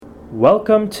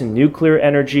Welcome to Nuclear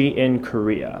Energy in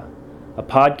Korea, a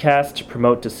podcast to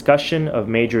promote discussion of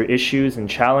major issues and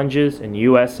challenges in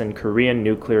U.S. and Korean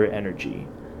nuclear energy.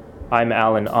 I'm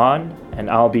Alan Ahn, and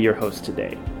I'll be your host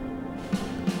today.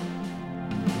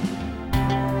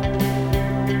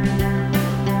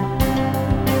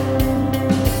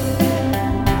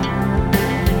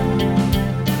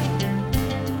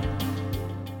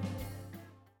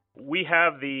 We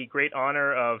have the great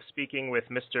honor of speaking with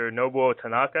Mr. Nobuo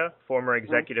Tanaka, former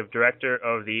Executive Director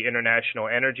of the International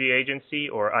Energy Agency,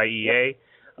 or IEA,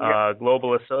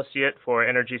 Global Associate for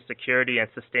Energy Security and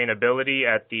Sustainability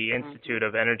at the Institute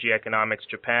of Energy Economics,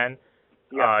 Japan.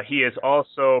 He is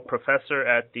also professor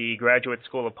at the Graduate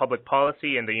School of Public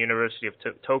Policy in the University of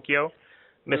Tokyo.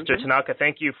 Mr. Tanaka,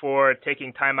 thank you for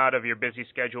taking time out of your busy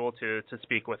schedule to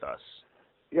speak with us.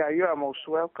 Yeah, you are most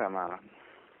welcome, Alan.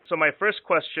 So my first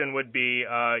question would be,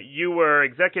 you were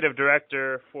executive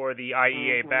director for the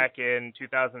IEA back in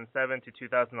 2007 to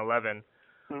 2011.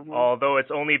 Although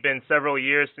it's only been several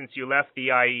years since you left the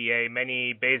IEA,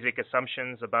 many basic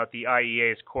assumptions about the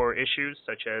IEA's core issues,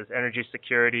 such as energy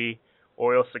security,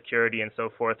 oil security, and so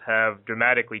forth, have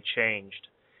dramatically changed.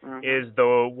 Is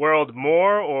the world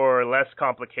more or less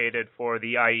complicated for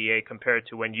the IEA compared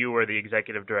to when you were the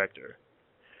executive director?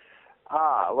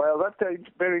 Well, that's a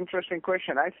very interesting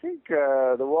question. I think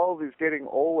the world is getting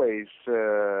always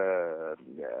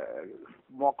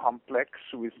more complex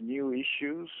with new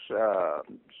issues,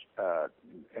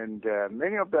 and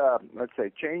many of the, let's say,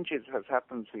 changes has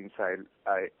happened since I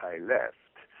left.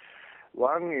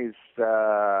 One is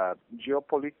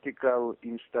geopolitical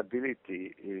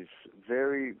instability is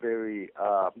very, very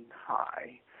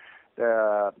high.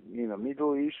 The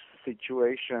Middle East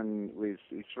situation with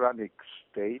Islamic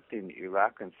State in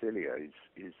Iraq and Syria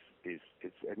is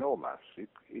enormous.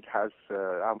 It has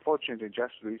unfortunately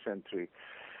just recently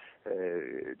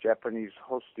Japanese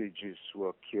hostages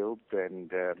were killed, and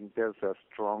there's a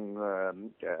strong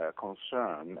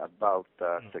concern about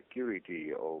the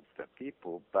security of the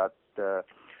people. But the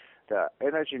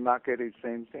energy market is the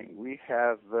same thing. We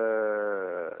have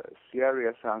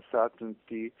serious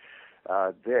uncertainty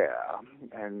there,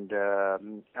 and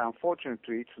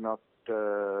unfortunately it's not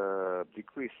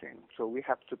decreasing. So we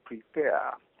have to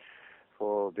prepare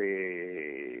for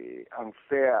the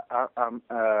unfair,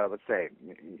 let's say,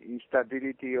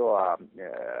 instability or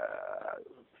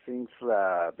things,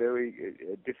 very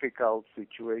difficult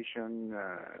situation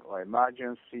or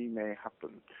emergency may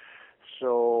happen.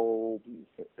 So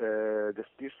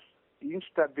this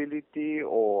instability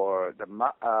or the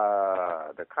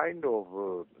kind of,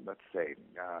 let's say,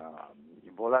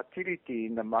 volatility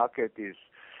in the market is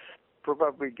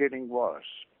probably getting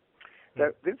worse.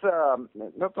 This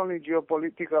not only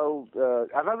geopolitical,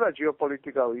 another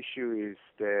geopolitical issue is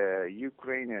the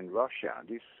Ukraine and Russia.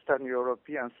 This Eastern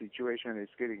European situation is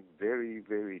getting very,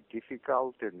 very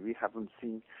difficult, and we haven't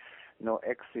seen no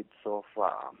exit so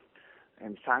far.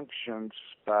 And sanctions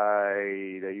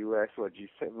by the U.S. or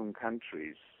G7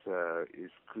 countries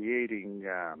is creating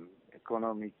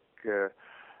economic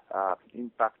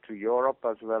impact to Europe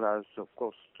as well as, of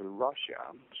course, to Russia.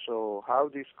 So how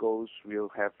this goes will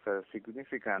have a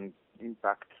significant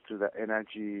impact to the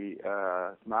energy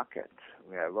market.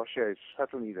 Russia is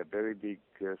certainly the very big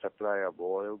supplier of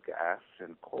oil, gas,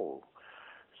 and coal.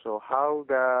 So how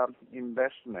the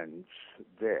investments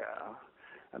there,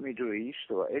 Middle East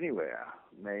or anywhere,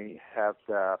 may have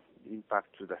the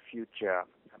impact to the future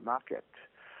market.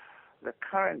 The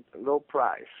current low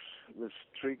price was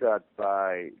triggered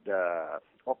by the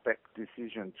OPEC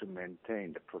decision to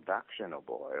maintain the production of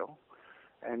oil,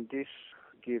 and this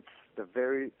gives the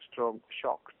very strong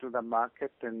shock to the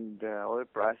market, and the oil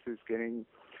price is getting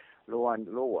lower and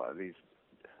lower these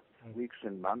weeks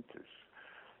and months.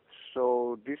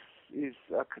 So this is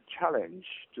a challenge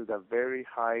to the very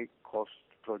high cost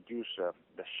producer,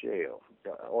 the shale,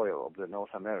 the oil of the North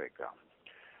America.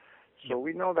 So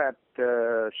we know that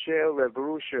the shale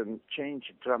revolution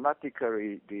changed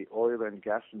dramatically the oil and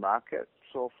gas market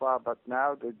so far, but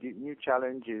now the new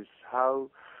challenge is how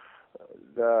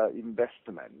the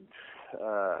investment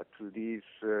to these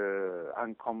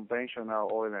unconventional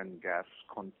oil and gas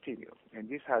continue. And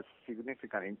this has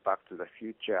significant impact to the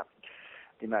future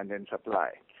demand and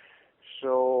supply.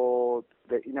 So,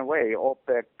 in a way,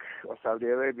 OPEC or Saudi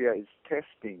Arabia is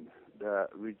testing the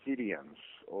resilience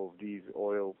of these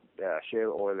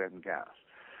shale oil and gas.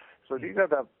 So these are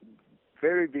the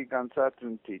very big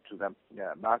uncertainty to the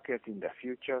market in the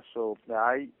future. So the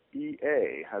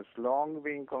IEA has long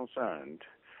been concerned,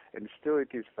 and still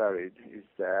it is valid, is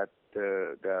that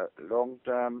the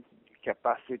long-term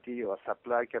capacity or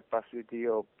supply capacity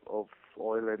of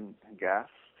oil and gas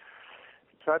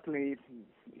certainly,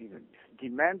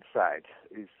 demand side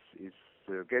is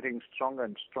getting stronger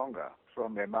and stronger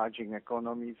from emerging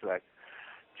economies like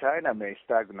China may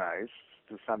stagnate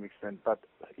to some extent, but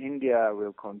India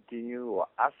will continue, or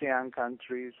ASEAN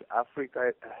countries,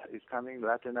 Africa is coming,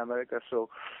 Latin America. So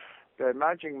the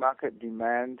emerging market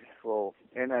demand for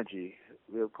energy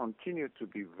will continue to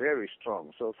be very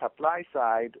strong. So supply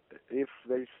side, if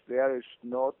there is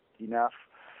not enough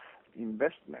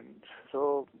investment,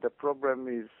 so the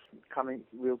problem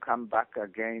will come back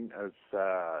again as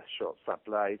short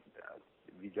supply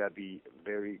vis-a-vis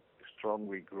very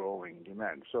strongly growing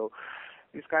demand. So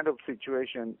this kind of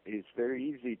situation is very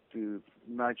easy to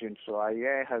imagine. So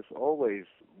IEA has always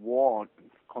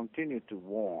continued to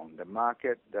warn the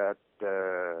market that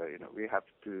we have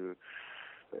to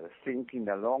think in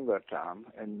the longer term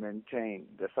and maintain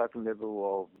the certain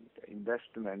level of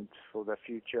investment for the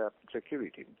future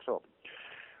security. So,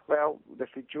 well, the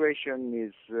situation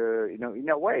is, in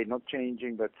a way, not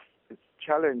changing, but the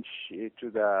challenge to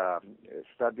the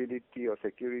stability or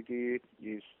security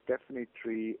is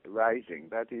definitely rising.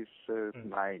 That is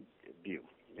my view.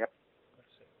 Yep.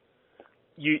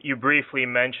 You briefly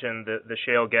mentioned the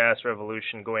shale gas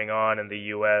revolution going on in the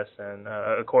U.S., and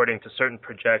according to certain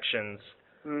projections,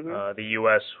 the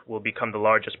U.S. will become the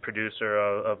largest producer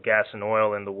of gas and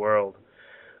oil in the world.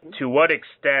 To what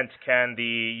extent can the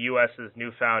U.S.'s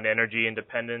newfound energy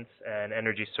independence and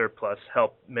energy surplus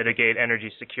help mitigate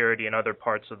energy security in other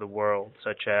parts of the world,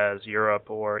 such as Europe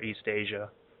or East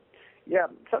Asia? Yeah,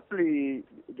 certainly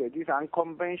this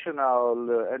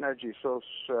unconventional energy source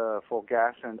for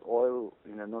gas and oil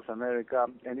in North America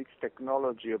and its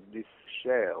technology of this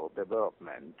shale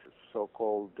development,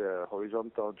 so-called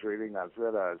horizontal drilling as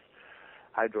well as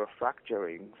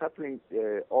hydrofracturing, certainly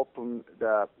open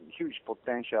the huge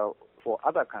potential for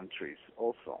other countries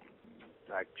also,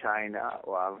 like China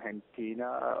or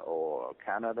Argentina or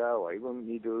Canada or even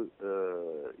Middle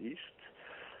East.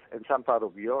 In some part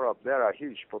of Europe, there are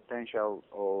huge potential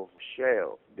of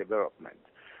shale development.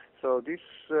 So this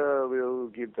will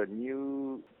give the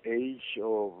new age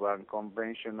of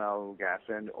unconventional gas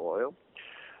and oil.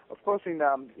 Of course, in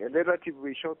a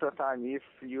relatively shorter time, if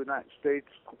the United States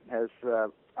has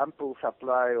ample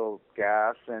supply of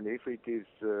gas and if it is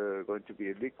going to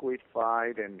be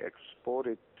liquefied and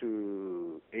exported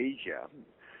to Asia,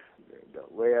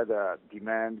 where the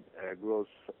demand grows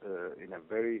in a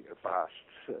very fast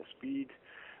speed,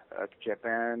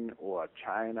 Japan or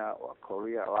China or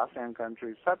Korea or ASEAN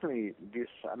countries, certainly this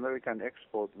American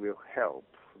export will help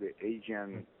the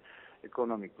Asian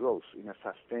economic growth in a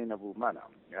sustainable manner.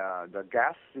 The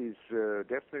gas is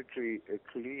definitely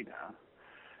cleaner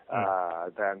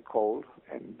than coal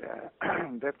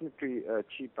and definitely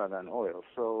cheaper than oil.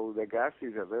 So the gas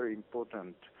is a very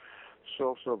important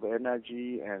source of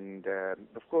energy, and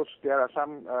of course there are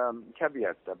some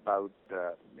caveats about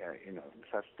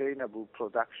sustainable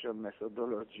production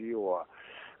methodology or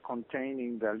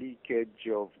containing the leakage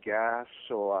of gas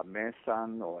or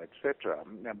methane or etc.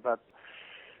 But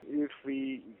if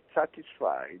we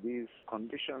satisfy these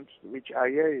conditions, which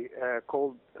IEA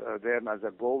called them as a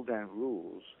golden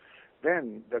rules,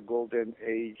 then the golden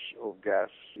age of gas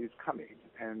is coming.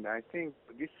 And I think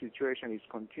this situation is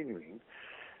continuing.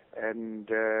 And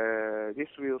this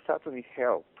will certainly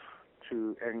help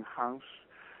to enhance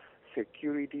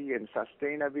security and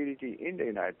sustainability in the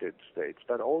United States,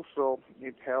 but also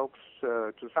it helps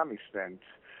to some extent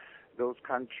those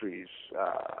countries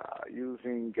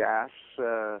using gas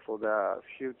for the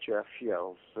future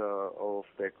fuels of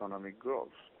the economic growth.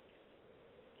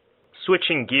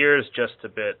 Switching gears just a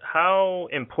bit, how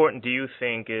important do you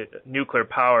think nuclear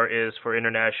power is for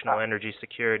international energy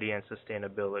security and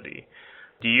sustainability?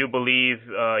 Do you believe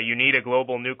you need a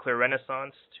global nuclear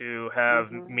renaissance to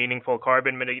have meaningful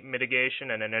carbon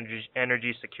mitigation and an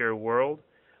energy secure world?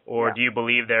 Or do you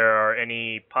believe there are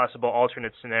any possible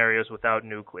alternate scenarios without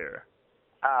nuclear?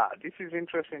 This is an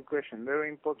interesting question, very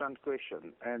important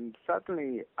question. And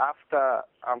certainly after,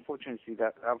 unfortunately,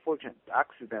 that unfortunate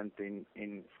accident in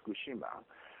Fukushima,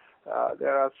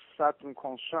 there are certain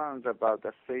concerns about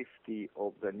the safety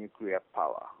of the nuclear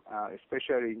power,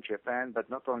 especially in Japan, but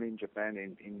not only in Japan,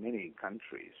 in many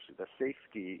countries. The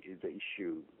safety is the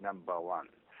issue number one.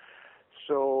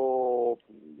 So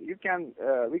we can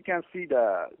see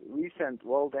the recent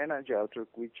World Energy Outlook,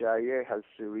 which IEA has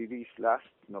released last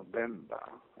November,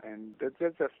 and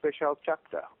there's a special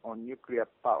chapter on nuclear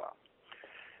power.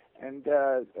 And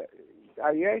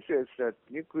IEA says that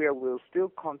nuclear will still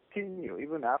continue,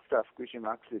 even after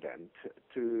Fukushima accident,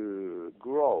 to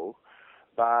grow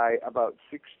by about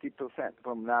 60%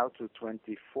 from now to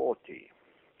 2040.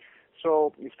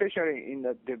 So especially in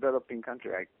the developing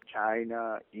countries like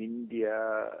China,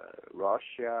 India,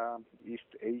 Russia,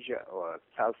 East Asia or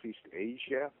Southeast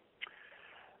Asia.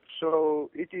 So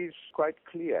it is quite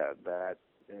clear that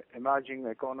emerging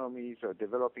economies or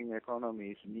developing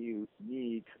economies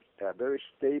need a very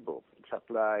stable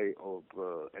supply of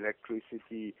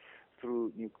electricity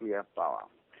through nuclear power.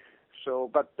 So,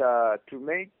 but to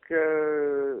make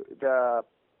the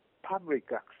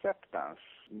public acceptance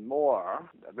more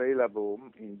available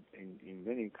in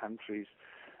many countries,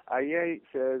 IEEJ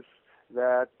says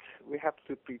that we have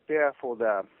to prepare for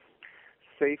the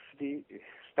safety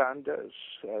standards.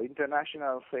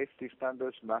 International safety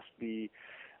standards must be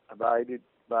abided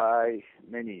by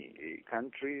many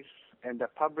countries, and the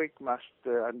public must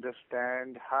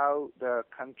understand how the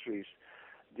countries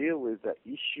deal with the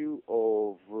issue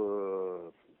of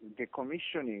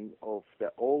decommissioning of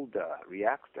the older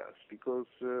reactors, because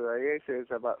IEEJ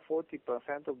says about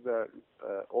 40% of the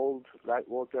old light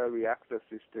water reactor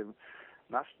system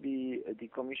must be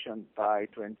decommissioned by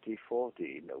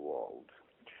 2040 in the world.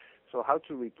 So how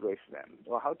to replace them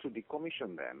or how to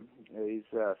decommission them is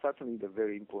certainly the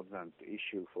very important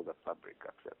issue for the public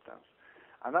acceptance.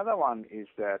 Another one is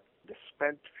that the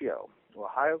spent fuel, or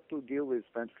how to deal with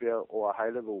spent fuel or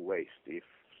high-level waste if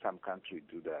some country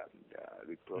do the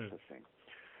reprocessing.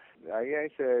 The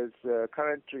IEEJ says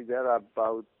currently there are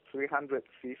about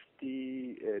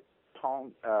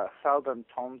 350,000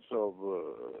 tons of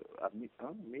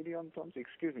million tons.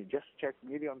 Excuse me, just check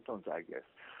million tons, I guess,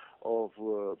 of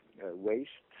waste,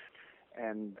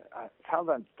 and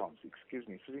 1,000 tons. Excuse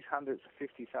me,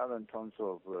 350,000 tons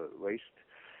of waste,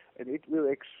 and it will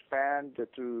expand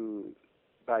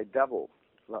by double,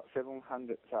 about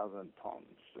 700,000 tons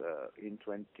in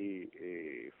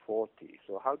 2040.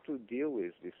 So how to deal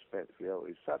with this spent fuel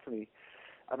is certainly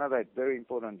another very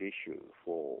important issue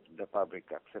for the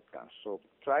public acceptance. So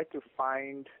try to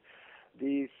find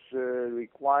these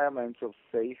requirements of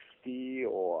safety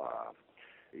or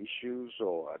issues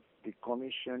or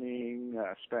decommissioning,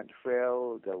 spent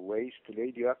fuel, the waste,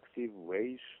 radioactive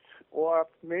waste, or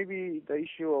maybe the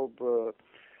issue of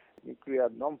nuclear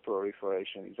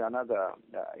non-proliferation is another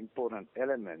important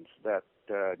element that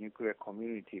the nuclear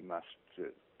community must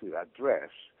to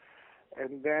address.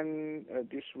 And then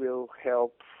this will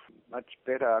help much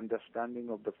better understanding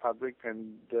of the public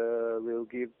and will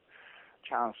give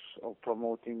chance of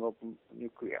promoting of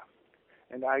nuclear.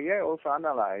 And IEEJ also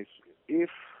analyze if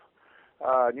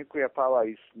nuclear power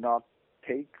is not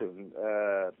taken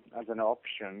as an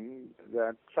option,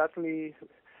 that certainly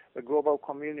the global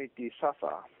community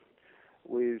suffer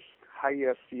with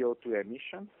higher CO2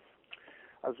 emission,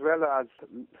 as well as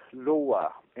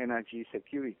lower energy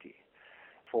security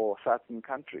for certain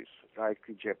countries like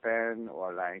Japan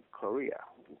or like Korea,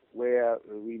 where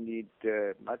we need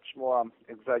much more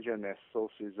exogenous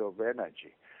sources of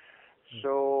energy.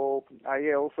 So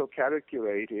IEEJ also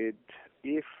calculated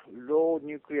if low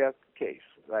nuclear case,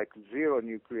 like zero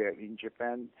nuclear in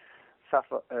Japan,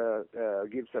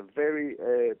 gives a very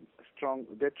strong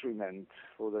detriment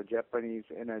for the Japanese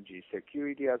energy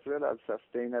security as well as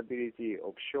sustainability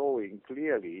of showing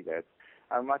clearly that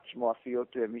how much more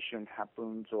CO2 emission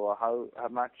happens or how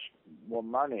much more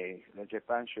money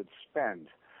Japan should spend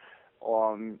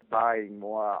on buying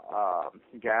more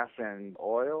gas and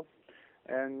oil.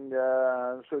 And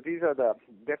so these are the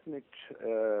definite,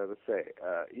 let's say,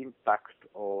 impact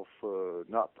of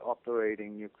not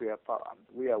operating nuclear power.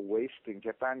 We are wasting,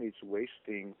 Japan is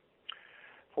wasting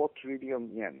 4 trillion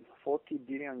yen, $40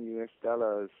 billion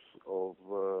of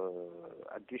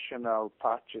additional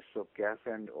purchase of gas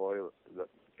and oil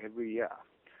every year.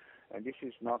 And this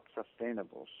is not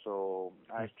sustainable. So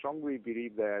I strongly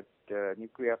believe that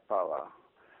nuclear power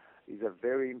is a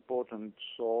very important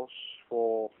source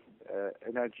for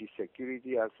energy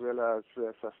security as well as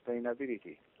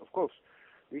sustainability. Of course,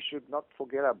 we should not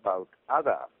forget about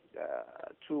other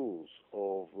tools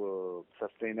of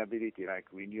sustainability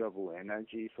like renewable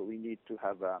energy. So we need to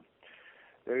have a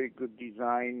very good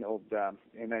design of the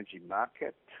energy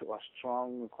market or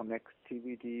strong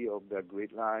connectivity of the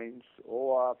grid lines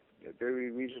or a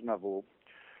very reasonable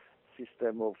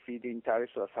system of feed-in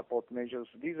tariffs or support measures.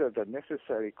 These are the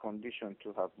necessary conditions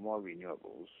to have more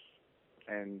renewables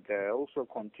and also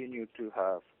continue to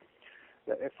have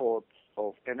the efforts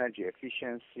of energy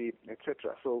efficiency,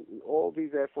 etc. So all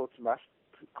these efforts must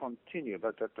continue,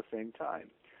 but at the same time,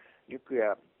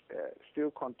 nuclear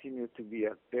still continue to be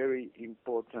a very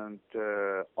important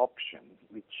option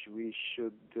which we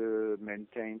should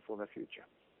maintain for the future.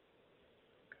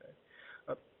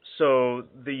 So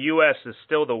the U.S. is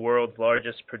still the world's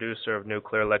largest producer of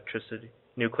nuclear electricity?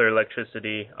 nuclear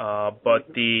electricity,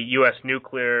 but the U.S.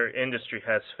 nuclear industry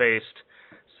has faced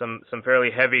some fairly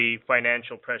heavy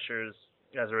financial pressures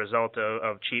as a result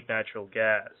of cheap natural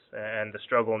gas, and the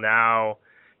struggle now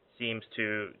seems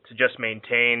to just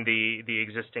maintain the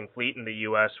existing fleet in the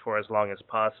U.S. for as long as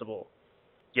possible,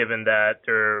 given that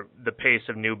the pace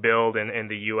of new build in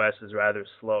the U.S. is rather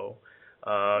slow.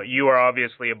 You are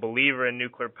obviously a believer in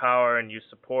nuclear power and you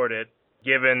support it.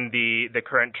 Given the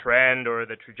current trend or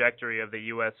the trajectory of the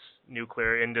U.S.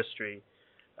 nuclear industry,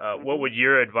 what would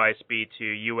your advice be to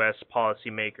U.S.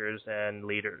 policymakers and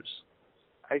leaders?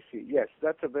 I see. Yes,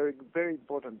 that's a very, very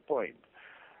important point.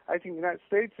 I think the United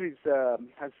States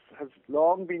has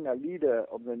long been a leader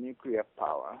of the nuclear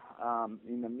power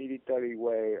in a military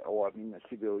way or in a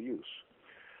civil use.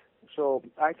 So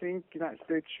I think the United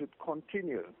States should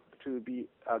continue to be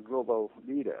a global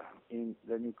leader in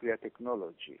the nuclear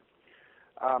technology.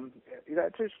 The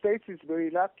United States is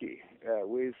very lucky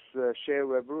with shale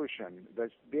revolution. The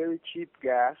very cheap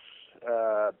gas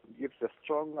gives a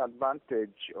strong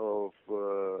advantage of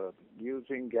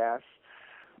using gas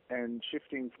and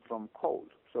shifting from coal.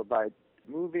 So by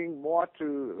moving more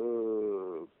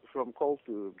from coal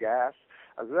to gas,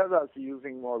 as well as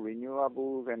using more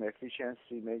renewables and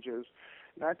efficiency measures,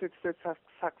 the United States has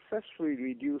successfully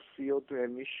reduced CO2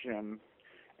 emission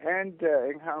and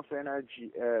enhance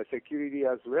energy security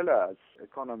as well as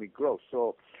economic growth.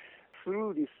 So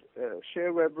through this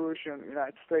shale revolution, the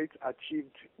United States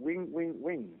achieved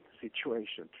win-win-win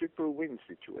situation, triple win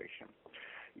situation.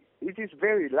 It is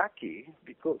very lucky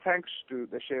because thanks to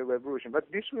the shale revolution,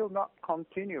 but this will not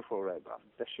continue forever.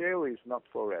 The shale is not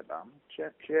forever.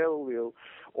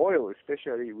 Oil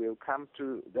especially will come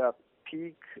to the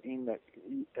peak in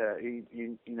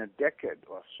a decade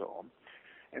or so,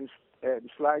 and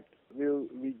slight will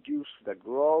reduce the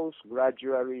growth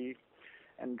gradually,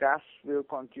 and gas will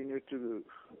continue to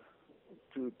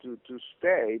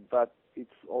stay, but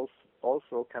it's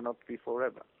also cannot be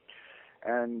forever.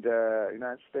 And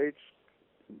United States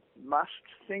must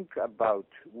think about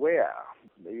where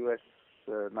the U.S.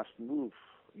 Must move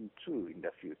into in the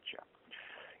future.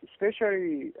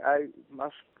 Especially, I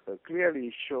must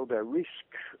clearly show the risk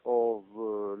of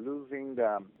losing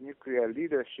the nuclear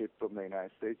leadership of the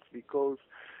United States, because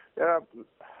there are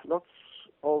lots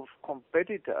of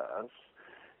competitors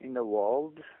in the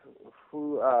world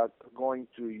who are going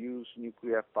to use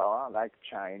nuclear power, like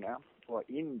China or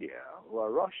India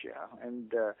or Russia,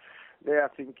 and they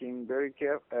are thinking very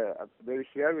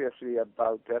seriously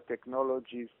about their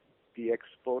technologies be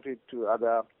exported to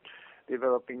other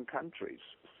developing countries.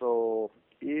 So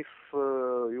if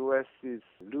U.S. is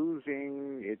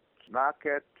losing its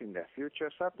market in the future,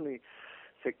 certainly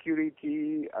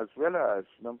security as well as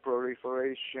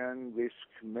non-proliferation risk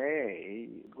may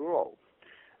grow.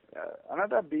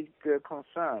 Another big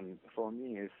concern for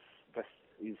me is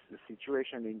the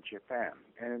situation in Japan,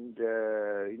 and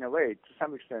in a way, to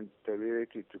some extent,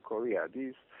 related to Korea.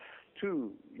 These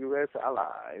two U.S.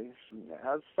 allies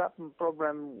have certain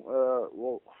problem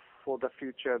for the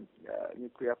future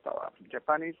nuclear power.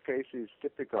 Japanese case is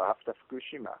typical after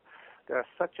Fukushima. There is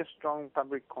such a strong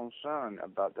public concern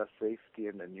about the safety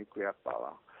and the nuclear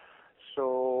power.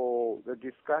 So the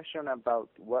discussion about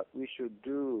what we should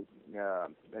do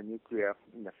the nuclear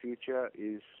in the future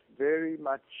is very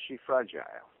much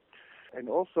fragile. And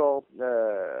also,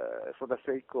 for the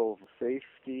sake of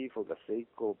safety, for the sake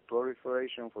of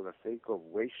proliferation, for the sake of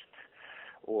waste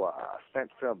or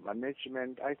spectrum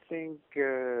management, I think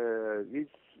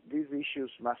these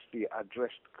issues must be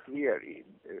addressed clearly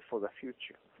for the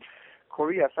future.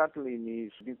 Korea certainly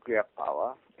needs nuclear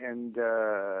power and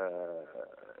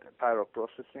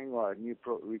pyroprocessing or new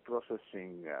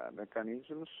reprocessing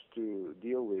mechanisms to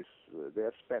deal with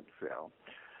their spent fuel.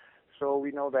 So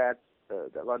we know that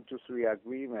the 123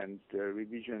 agreement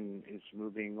revision is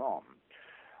moving on.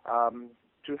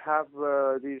 To have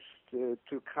these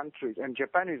two countries, and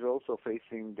Japan is also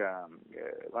facing the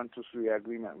 123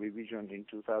 agreement revision in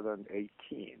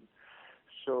 2018.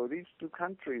 So these two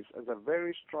countries, as a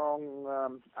very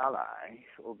strong ally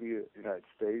of the United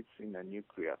States in the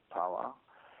nuclear power,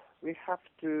 we have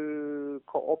to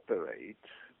cooperate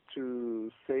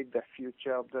to save the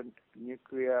future of the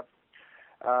nuclear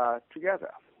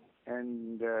together.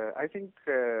 And I think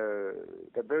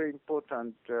the very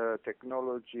important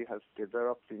technology has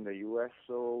developed in the U.S.,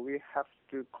 so we have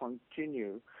to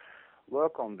continue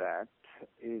work on that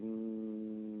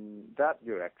in that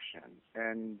direction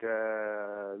and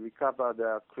recover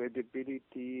the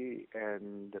credibility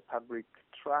and the public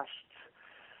trust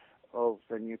of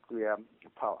the nuclear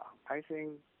power. I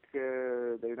think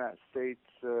the United States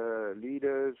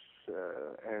leaders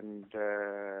and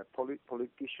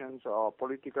politicians or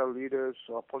political leaders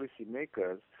or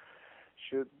policymakers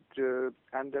should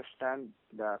understand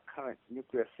the current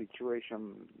nuclear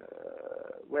situation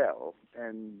well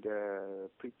and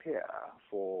prepare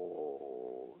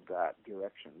for that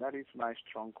direction. That is my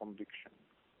strong conviction.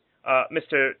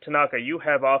 Mr. Tanaka, you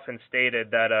have often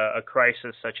stated that a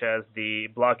crisis such as the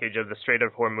blockage of the Strait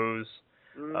of Hormuz,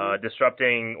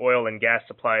 disrupting oil and gas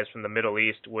supplies from the Middle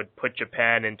East, would put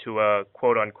Japan into a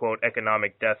quote-unquote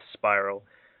economic death spiral,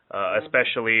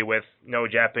 especially with no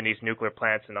Japanese nuclear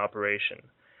plants in operation.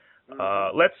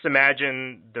 Let's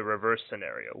imagine the reverse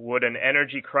scenario. Would an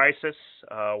energy crisis,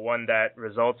 one that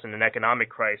results in an economic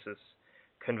crisis,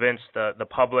 convince the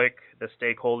public, the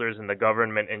stakeholders, and the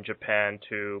government in Japan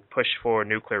to push for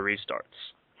nuclear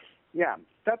restarts? Yeah,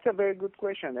 that's a very good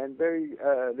question and very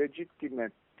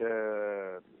legitimate,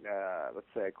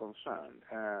 let's say, concern.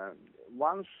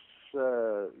 Once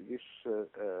this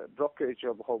blockage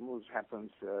of Hormuz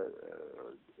happens,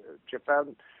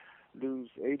 Japan lose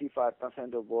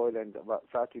 85% of oil and about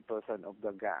 30% of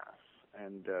the gas.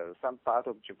 And some part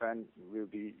of Japan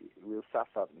will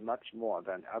suffer much more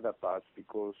than other parts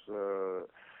because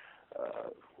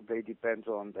they depend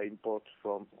on the import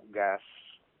from gas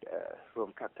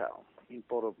from Qatar,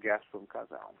 import of gas from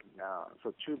Qatar.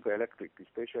 So Chuba Electric,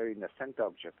 especially in the center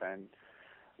of Japan,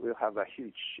 will have a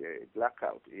huge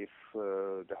blackout if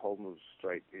the Hormuz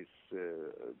Strait is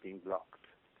being blocked.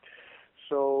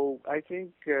 So I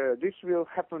think this will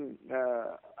happen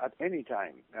at any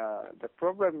time. The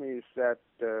problem is that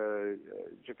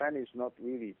Japan is not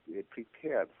really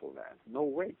prepared for that. No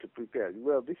way to prepare.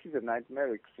 Well, this is a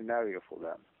nightmaric scenario for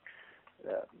them.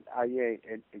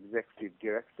 IEEJ executive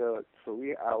director, so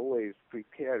we are always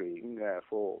preparing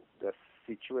for the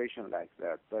situation like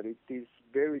that. But it is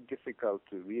very difficult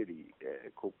to really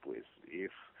cope with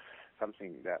if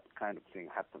that kind of thing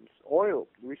happens. Oil,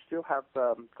 we still have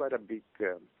quite a big,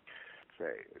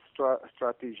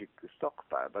 strategic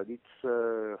stockpile, but it's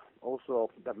also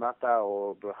the matter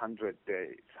of 100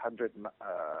 days.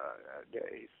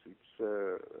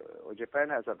 It's Japan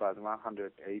has about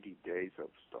 180 days of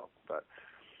stock, but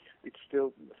it's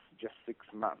still just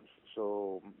 6 months.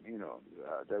 So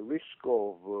the risk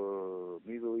of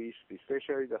Middle East,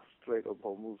 especially the Strait of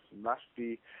Hormuz, must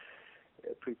be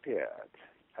prepared.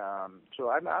 So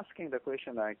I'm asking the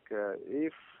question like,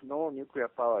 if no nuclear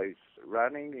power is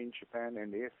running in Japan,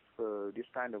 and if this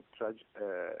kind of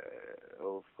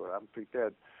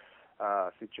unprepared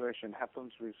situation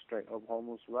happens with Strait of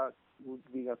Hormuz, what would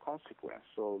be the consequence?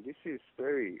 So this is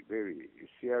very, very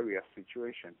serious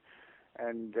situation,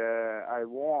 and I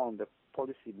warn the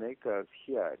policymakers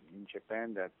here in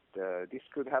Japan that this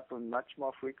could happen much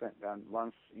more frequent than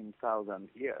once in 1,000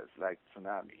 years, like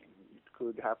tsunami. It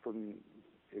could happen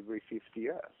every 50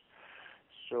 years.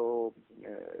 So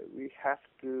we have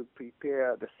to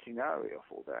prepare the scenario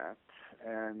for that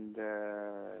and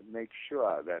make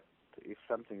sure that if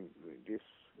something this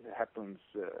happens,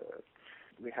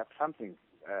 we have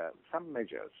some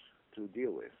measures to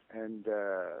deal with. And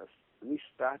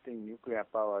restarting nuclear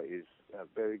power is a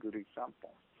very good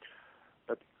example.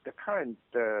 But the current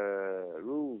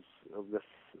rules of the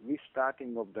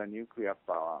restarting of the nuclear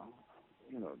power,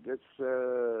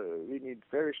 we need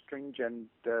very stringent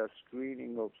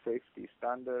screening of safety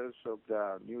standards of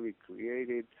the newly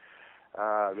created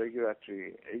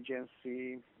regulatory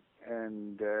agency,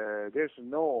 and there's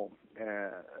no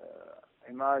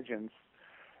emergence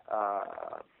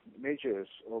measures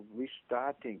of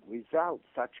restarting without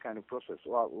such kind of process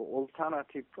or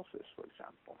alternative process, for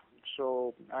example.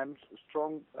 So I'm a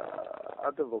strong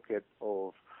advocate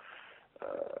of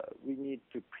we need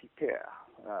to prepare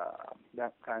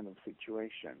that kind of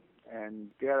situation. And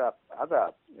there are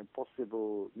other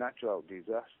possible natural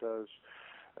disasters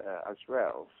as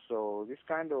well. So this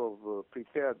kind of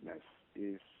preparedness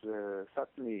is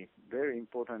certainly very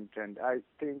important, and I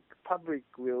think public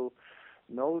will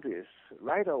notice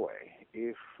right away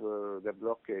if the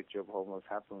blockage of Hormuz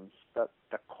happens, but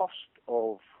the cost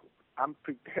of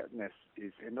unpreparedness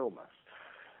is enormous.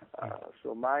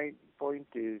 So my point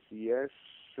is, yes,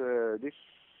 this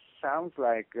sounds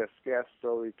like a scare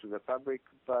story to the public,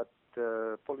 but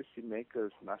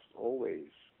policymakers must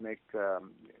always make a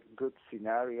good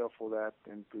scenario for that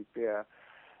and prepare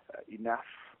enough.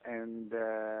 And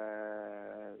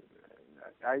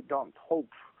I don't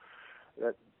hope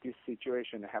that this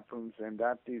situation happens, and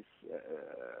that is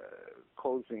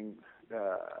causing,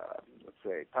 let's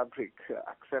say, public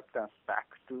acceptance back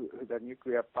to the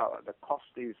nuclear power. The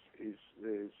cost is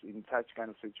in such kind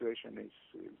of situation is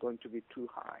going to be too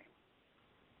high.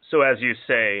 So as you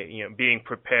say, being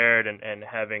prepared and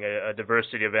having a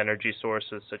diversity of energy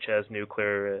sources such as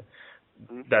nuclear,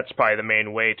 that's probably the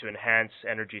main way to enhance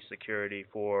energy security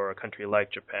for a country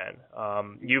like Japan.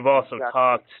 You've also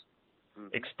talked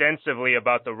extensively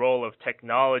about the role of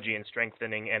technology in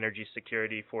strengthening energy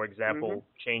security, for example,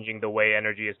 changing the way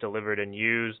energy is delivered and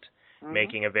used,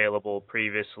 making available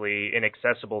previously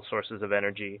inaccessible sources of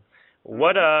energy.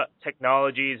 What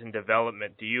technologies and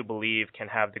development do you believe can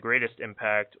have the greatest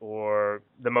impact or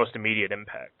the most immediate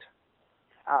impact?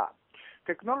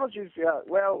 Technologies, there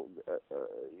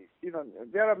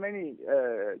are many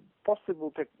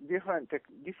possible different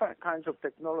kinds of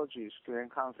technologies to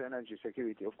enhance energy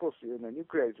security. Of course,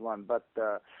 nuclear is one, but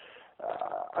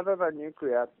other than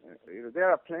nuclear,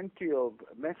 there are plenty of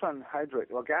methane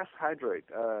hydrate or gas hydrate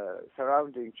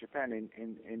surrounding Japan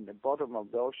in the bottom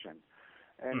of the ocean.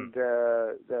 And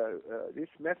this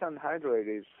methane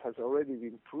hydrate has already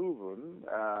been proven,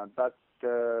 but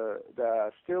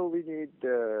still we need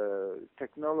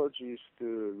technologies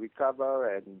to recover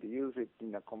and use it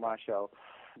in a commercial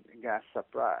gas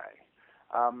supply.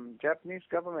 Japanese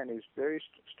government is very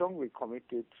strongly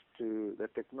committed to the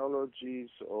technologies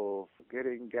of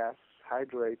getting gas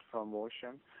hydrate from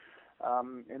ocean.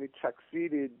 And it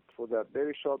succeeded for the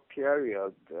very short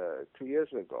period 2 years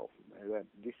ago that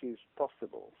this is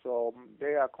possible. So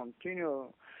they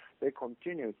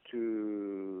continue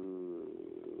to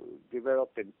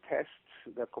develop and test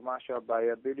the commercial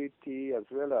viability as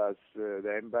well as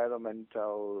the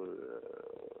environmental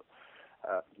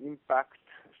impact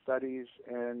studies,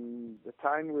 and the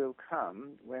time will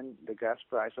come when the gas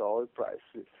price or oil price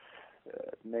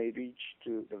may reach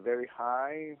to the very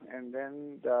high, and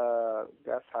then the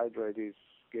gas hydrate is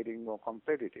getting more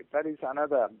competitive. That is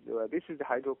another, this is the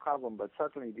hydrocarbon, but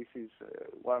certainly this is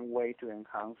one way to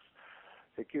enhance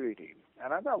security.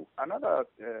 Another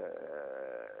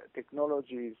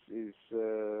technology is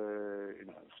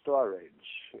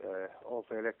storage of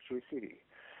electricity.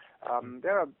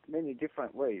 There are many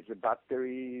different ways,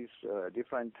 batteries,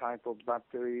 different type of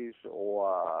batteries,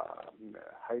 or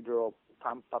hydro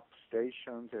pump-up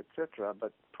stations, etc.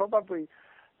 But probably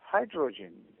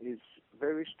hydrogen is a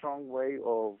very strong way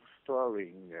of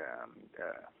storing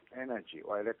energy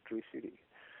or electricity.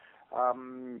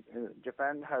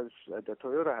 Japan the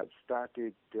Toyota has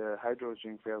started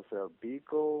hydrogen fuel cell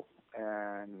vehicle,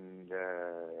 and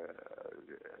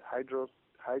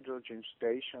hydrogen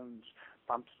stations,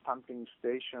 pumping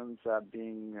stations are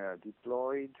being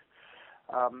deployed.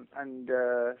 And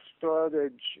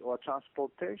storage or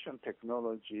transportation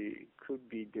technology could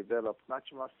be developed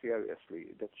much more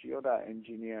seriously. The Toyota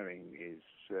engineering is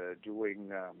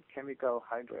doing chemical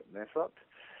hydrate method.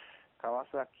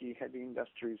 Kawasaki Heavy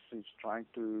Industries is trying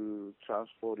to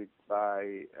transport it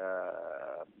by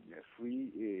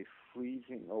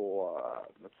freezing or,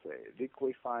 let's say,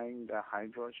 liquefying the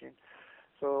hydrogen.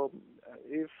 So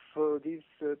if these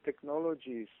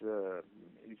technologies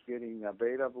is getting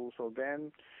available, so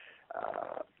then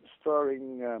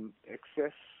storing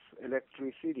excess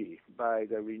electricity by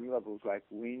the renewables like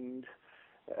wind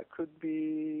could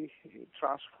be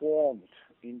transformed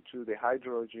into the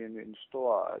hydrogen and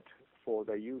stored for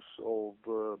the use of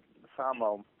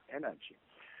thermal energy.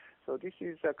 So this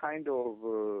is a kind of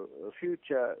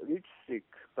futuristic,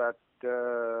 but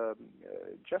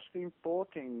just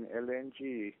importing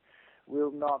LNG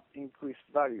will not increase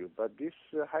value, but this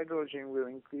hydrogen will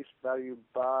increase value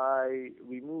by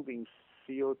removing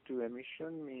CO2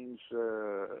 emission, means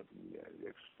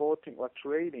exporting or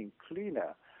trading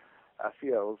cleaner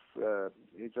fuels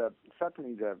is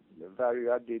certainly the value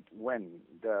added when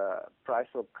the price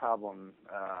of carbon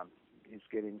is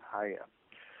getting higher.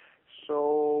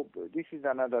 So this is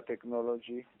another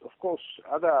technology. Of course,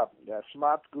 other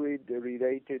smart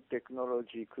grid-related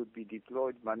technology could be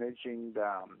deployed, managing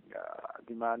the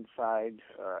demand side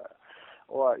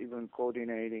or even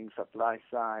coordinating supply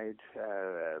side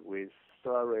with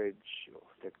storage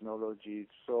technologies.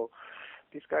 So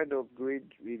this kind of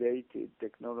grid-related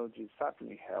technologies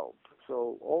certainly help.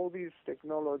 So all these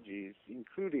technologies,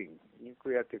 including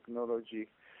nuclear technology,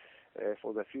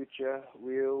 for the future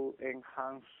will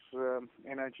enhance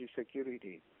energy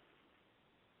security.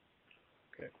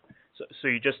 Okay. So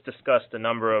you just discussed a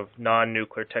number of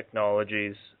non-nuclear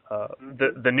technologies.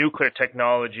 The nuclear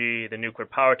technology, the nuclear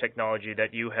power technology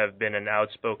that you have been an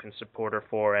outspoken supporter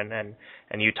for, and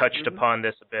you touched upon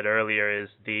this a bit earlier, is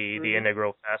the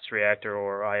integral fast reactor,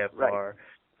 or IFR. Right.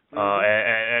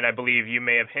 And I believe you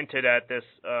may have hinted at this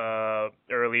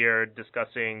earlier,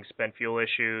 discussing spent fuel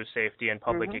issues, safety, and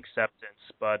public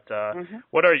acceptance. But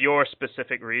what are your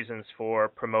specific reasons for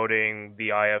promoting the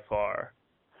IFR?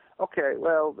 Okay,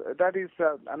 well, that is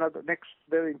another next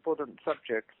very important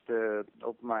subject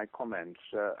of my comments.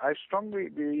 I strongly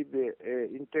believe the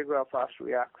integral fast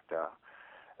reactor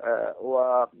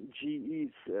or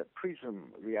GE's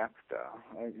PRISM reactor,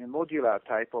 a modular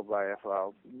type of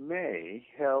IFR, may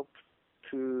help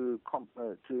to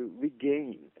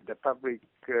regain the public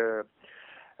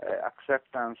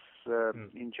acceptance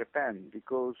in Japan,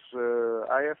 because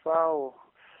IFR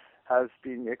has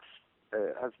been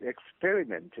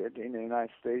experimented in the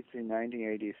United States in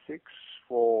 1986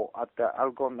 at the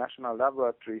Argonne National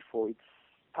Laboratory for its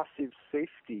passive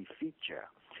safety feature.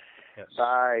 Yes.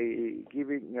 By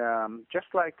giving,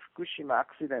 just like Fukushima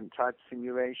accident type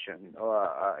simulation or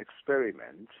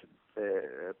experiment,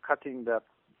 cutting the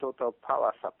total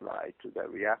power supply to the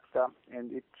reactor,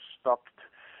 and it stopped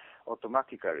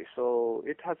automatically. So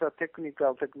it has a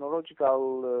technical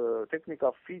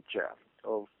feature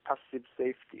of passive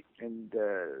safety, and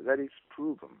that is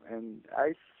proven. And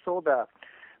I saw the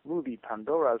movie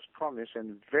Pandora's Promise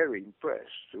and very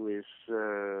impressed with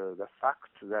the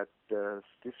fact that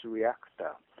this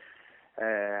reactor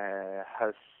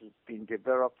has been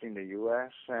developed in the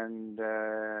U.S. and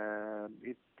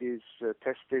it is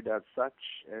tested as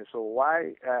such. So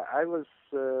why I was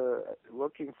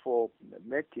working for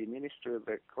METI, Ministry of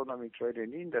Economy, Trade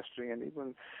and Industry, and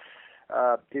even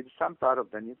did some part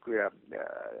of the nuclear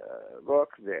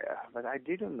work there, but I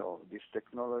didn't know this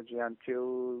technology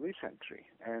until recently.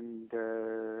 And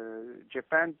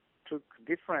Japan took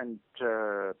different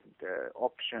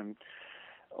option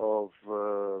of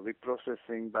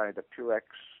reprocessing by the Purex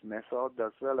method,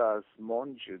 as well as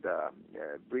Monju, the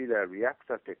breeder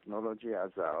reactor technology,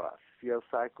 as a fuel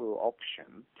cycle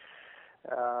option.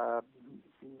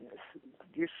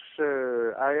 This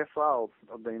IFR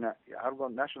of the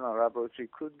Argonne National Laboratory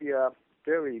could be a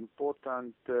very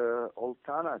important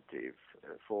alternative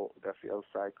for the fuel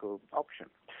cycle option.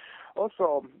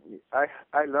 Also,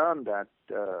 I learned that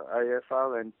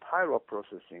IFR and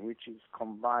pyroprocessing, which is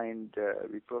combined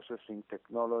reprocessing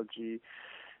technology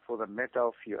for the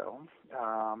metal fuel,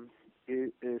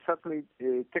 is certainly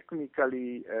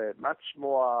technically much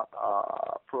more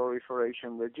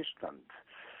proliferation resistant.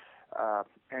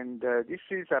 And this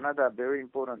is another very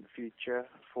important feature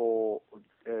for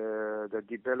the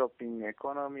developing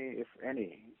economy, if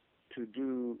any, to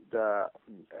do the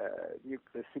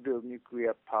civil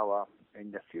nuclear power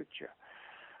in the future.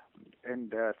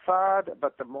 And third,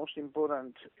 but the most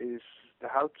important, is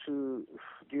how to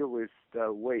deal with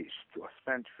the waste or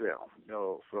spent fuel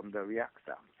from the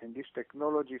reactor. And this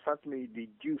technology certainly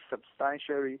reduces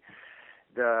substantially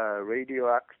the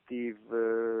radioactive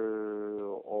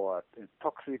or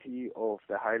toxicity of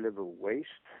the high-level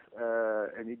waste,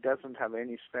 and it doesn't have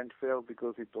any spent fuel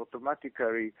because it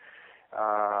automatically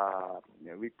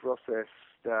reprocess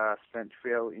the spent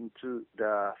fuel into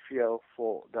the fuel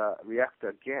for the reactor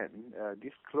again.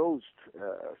 This closed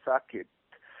circuit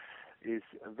is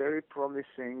very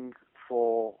promising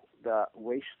for the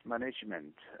waste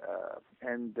management,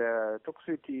 and the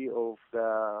toxicity of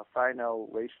the final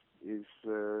waste is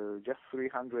just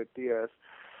 300 years.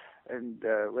 And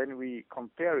when we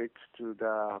compare it to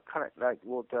the current light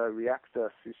water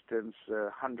reactor systems,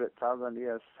 100,000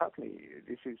 years, certainly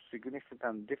this is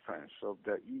significant difference of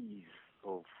the ease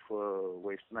of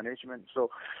waste management. So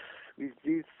with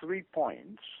these 3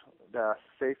 points, the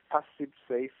passive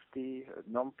safety,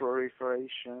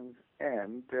 non-proliferation,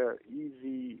 and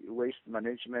easy waste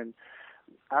management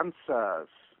answers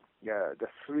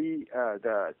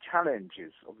the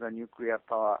challenges of the nuclear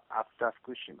power after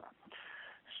Fukushima.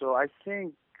 So I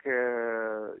think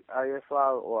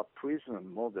IFR or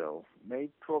PRISM model may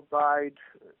provide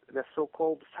the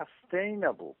so-called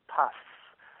sustainable path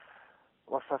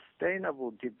or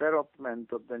sustainable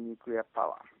development of the nuclear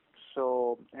power.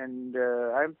 So, and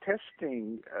I'm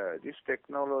testing this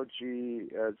technology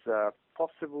as a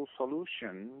possible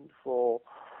solution for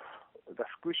the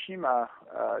Fukushima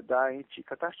Daiichi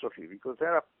catastrophe, because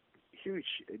there are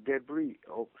huge debris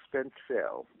of spent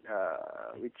fuel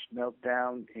which melt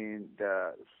down in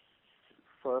the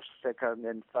first, second,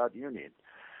 and third unit.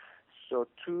 So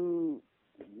TEPCO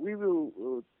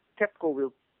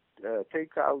will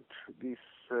take out this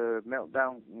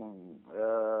meltdown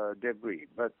debris,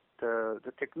 but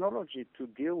the technology to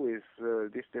deal with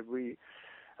this debris,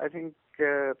 I think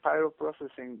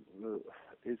pyroprocessing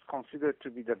is considered to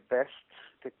be the best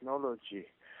technology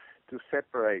to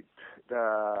separate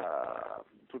the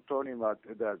plutonium,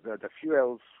 the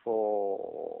fuels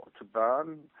to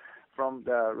burn from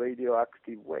the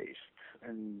radioactive waste.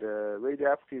 And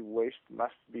radioactive waste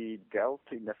must be dealt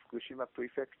in the Fukushima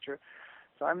prefecture.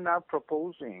 So I'm now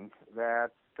proposing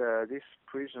that this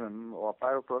prism or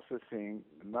pyroprocessing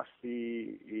must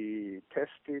be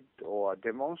tested or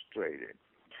demonstrated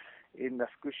in the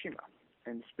Fukushima,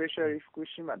 and especially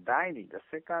Fukushima Daini, the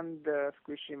second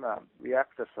Fukushima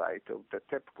reactor site of the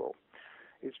TEPCO,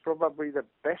 is probably the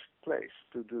best place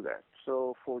to do that.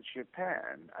 So for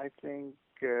Japan, I think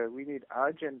we need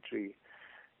urgently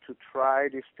to try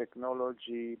this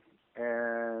technology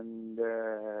and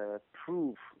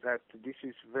prove that this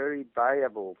is very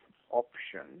viable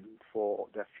option for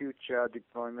the future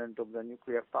deployment of the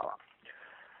nuclear power.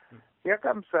 Here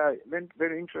comes a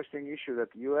very interesting issue that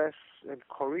U.S. and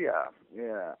Korea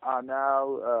are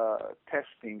now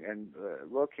testing and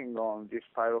working on this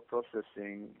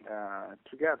pyroprocessing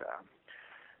together.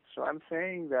 So I'm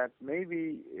saying that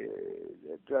maybe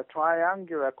the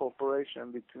triangular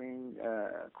cooperation between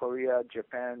Korea,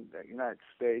 Japan, the United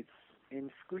States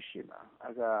in Fukushima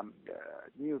as a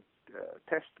new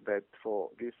test bed for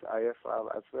this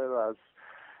IFR as well as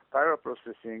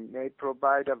pyroprocessing may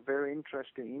provide a very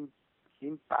interesting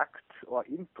impact or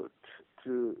input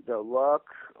to the work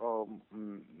of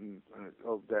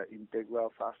the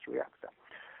integral fast reactor.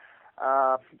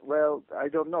 Well, I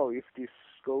don't know if this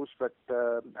goes, but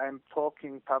I'm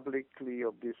talking publicly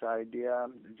of this idea.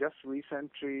 Just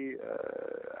recently,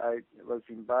 I was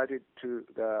invited to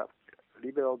the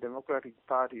Liberal Democratic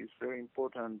Party's very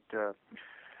important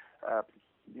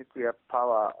nuclear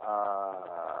power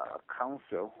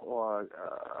council or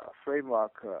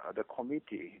framework, the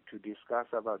committee to discuss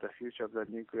about the future of the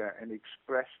nuclear, and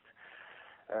expressed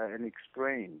and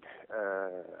explained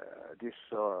this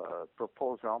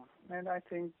proposal. And I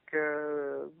think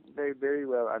they very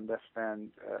well understand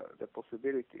the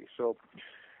possibility. So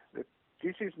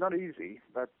this is not easy,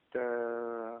 but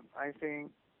I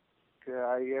think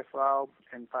IEFR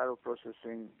and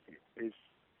pyroprocessing is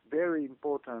very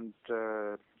important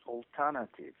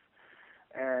alternative,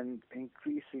 and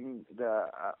increasing the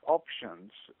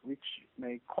options which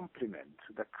may complement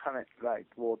the current light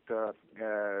water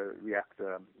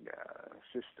reactor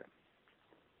system.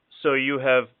 So you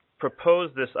have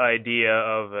proposed this idea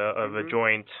of a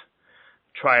joint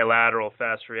trilateral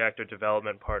fast reactor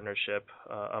development partnership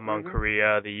among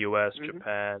Korea, the U.S.,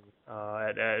 Japan,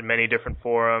 at many different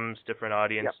forums, different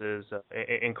audiences,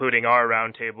 including our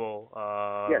roundtable,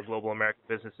 Global American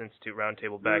Business Institute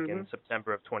roundtable back in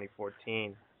September of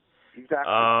 2014.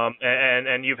 Exactly.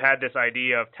 And you've had this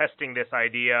idea of testing this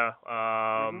idea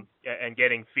and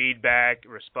getting feedback,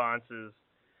 responses.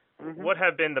 What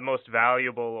have been the most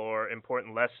valuable or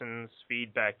important lessons,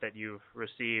 feedback that you've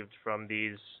received from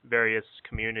these various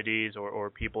communities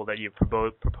or people that you've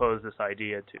proposed this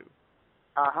idea to?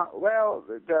 Well,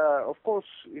 of course,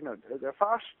 the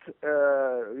first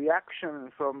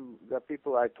reaction from the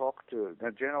people I talk to,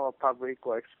 the general public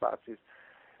or experts, is,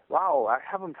 wow, I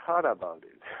haven't heard about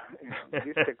it,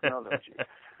 this technology.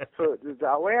 So the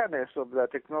awareness of the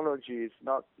technology is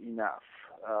not enough.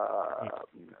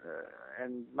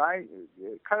 And my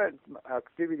current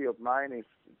activity of mine is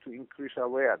to increase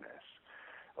awareness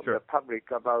of the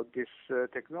public about this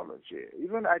technology.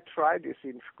 Even I tried this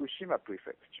in Fukushima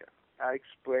Prefecture. I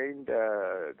explained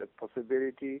the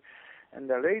possibility, and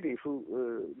the lady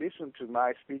who listened to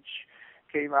my speech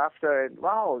came after and,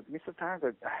 wow, Mr.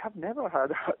 Tanaka, I have never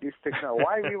heard about this technology.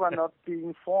 Why we were not being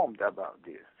informed about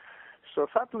this? So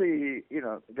sadly,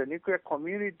 the nuclear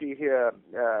community here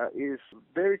is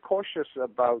very cautious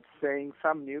about saying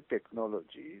some new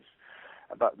technologies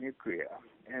about nuclear.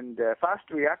 And fast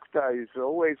reactor is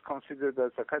always considered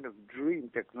as a kind of dream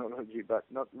technology, but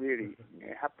not really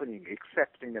happening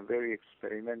except in a very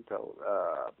experimental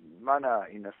manner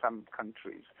in some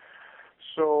countries.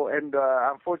 So, and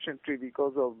unfortunately,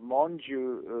 because of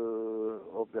Monju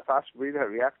of the fast breeder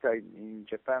reactor in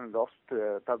Japan lost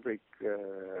public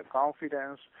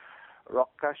confidence,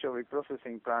 Rokkasho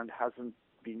reprocessing plant hasn't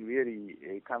been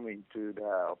really coming to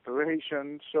the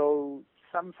operation. So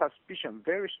some suspicion,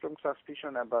 very strong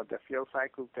suspicion about the fuel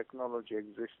cycle technology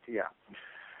exists here.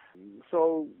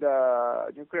 So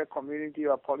the nuclear community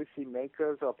or policy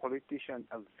makers or politicians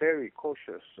are very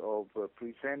cautious of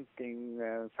presenting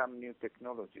some new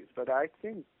technologies. But I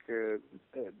think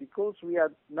because we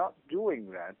are not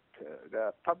doing that,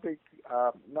 the public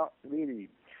are not really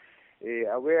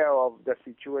aware of the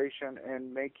situation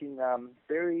and making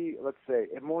very, let's say,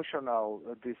 emotional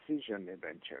decision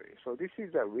eventually. So this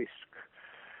is a risk.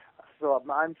 So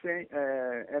I'm saying,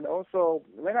 and also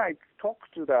when I talk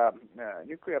to the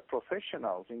nuclear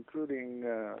professionals, including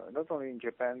not only in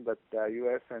Japan but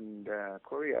U.S. and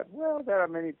Korea, well, there are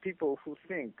many people who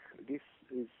think this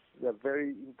is a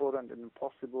very important and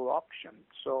possible option.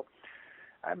 So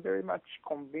I'm very much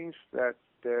convinced that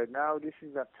now this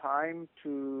is a time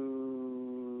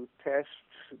to test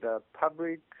the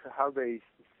public, how they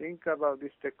think about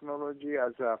this technology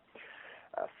as a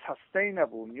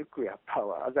sustainable nuclear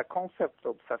power, as a concept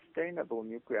of sustainable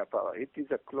nuclear power. It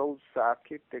is a closed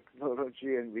circuit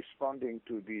technology, and responding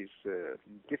to these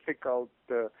difficult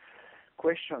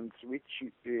questions which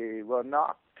were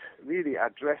not really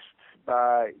addressed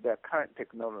by the current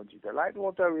technology. The light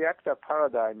water reactor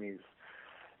paradigm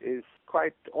is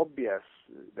quite obvious.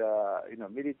 The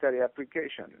military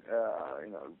application,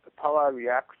 the power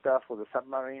reactor for the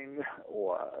submarine,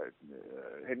 or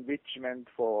enrichment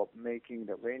for making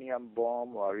the uranium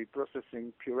bomb, or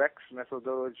reprocessing Purex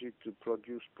methodology to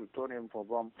produce plutonium for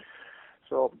bomb.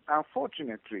 So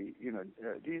unfortunately,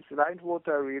 these light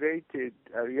water related,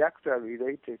 reactor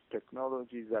related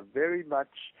technologies are very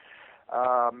much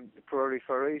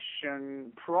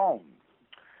proliferation prone.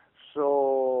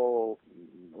 So,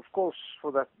 of course,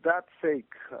 for that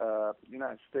sake,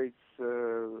 United States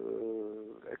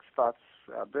experts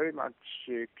very much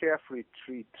carefully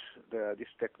treat this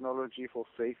technology for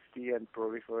safety and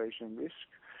proliferation risk,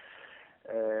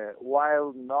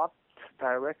 while not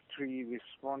directly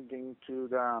responding to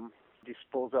the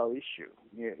disposal issue.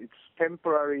 It's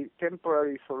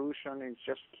temporary solution is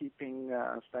just keeping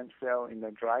spent cell in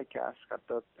the dry cask at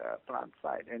the plant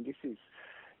site, and this is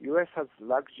U.S. has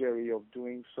luxury of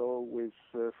doing so with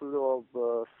full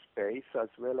of space, as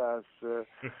well as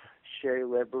shale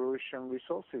revolution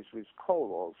resources with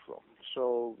coal also.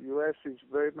 So U.S. is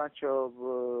very much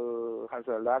has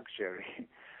a luxury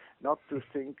not to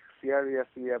think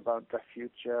seriously about the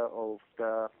future of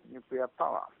the nuclear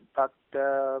power. But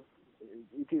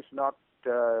it is not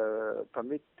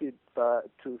permitted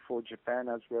for Japan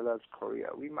as well as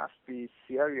Korea. We must be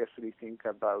seriously think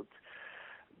about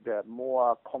the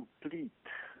more complete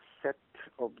set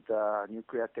of the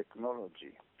nuclear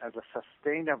technology as a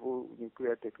sustainable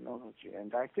nuclear technology.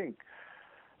 And I think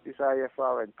this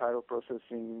IFR and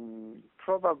pyroprocessing,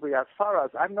 probably, as far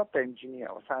as I'm not an engineer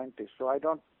or scientist, so I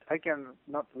can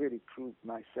not really prove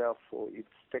myself for its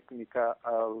technical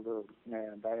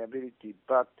viability,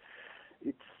 but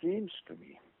it seems to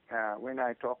me when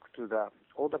I talk to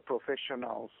all the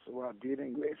professionals who are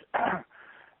dealing with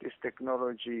this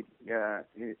technology,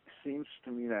 it seems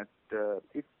to me that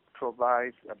it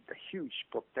provides a huge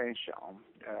potential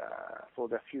for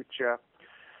the future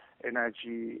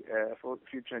energy, for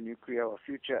future nuclear or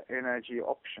future energy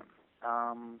option.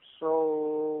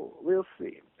 So we'll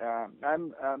see.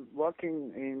 I'm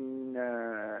working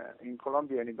in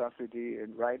Columbia University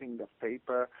and writing the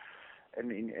paper,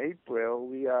 and in April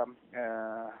we are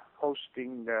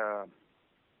hosting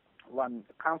one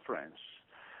conference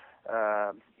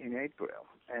in April,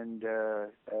 and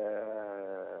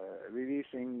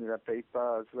releasing the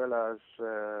paper as well as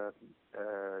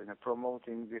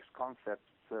promoting this concept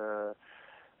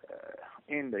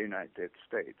in the United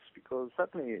States, because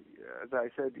certainly, as I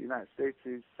said, the United States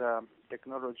is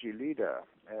technology leader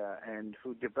and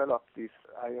who developed this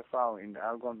IFR in the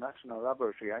Argonne National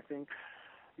Laboratory. I think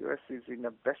U.S. is in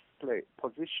the best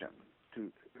position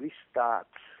to restart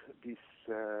this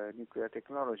nuclear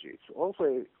technology. It's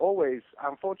also always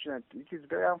unfortunate. It is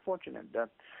very unfortunate that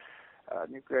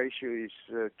nuclear issue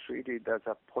is treated as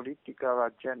a political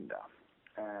agenda.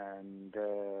 And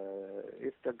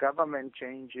if the government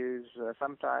changes,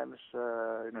 sometimes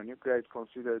nuclear is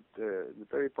considered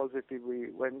very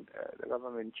positively. When the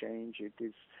government changes, it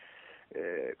is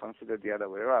considered the other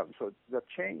way around. So the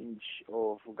change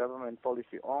of government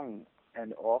policy on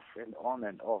and off and on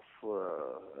and off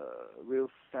will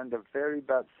send a very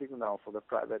bad signal for the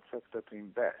private sector to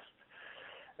invest.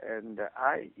 And the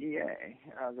IEA,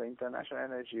 the International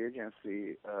Energy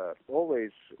Agency,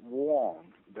 always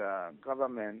warned the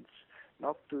governments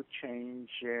not to change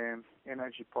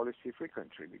energy policy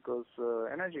frequently, because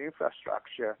energy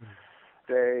infrastructure,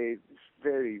 they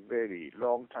very, very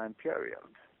long time period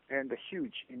and a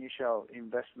huge initial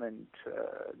investment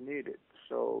needed.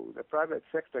 So the private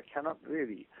sector cannot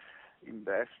really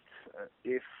invest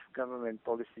if government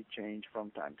policy change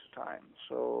from time to time.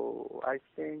 So I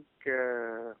think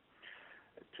to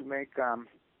make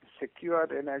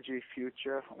secured energy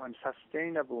future and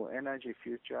sustainable energy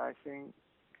future, I think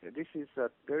this is a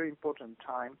very important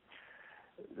time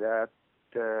that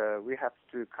we have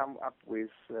to come up with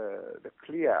the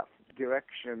clear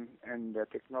direction and the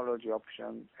technology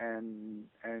option and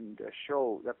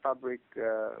show the public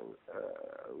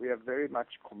we are very much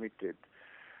committed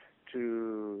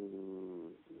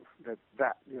to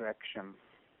that direction.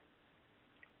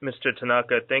 Mr.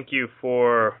 Tanaka, thank you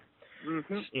for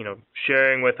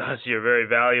sharing with us your very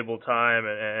valuable time,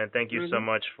 and thank you so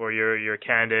much for your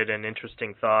candid and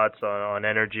interesting thoughts on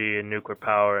energy and nuclear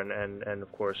power and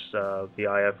of course the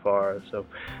IFR. So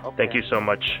thank you so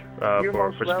much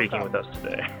for speaking with us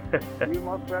today. You're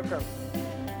most welcome.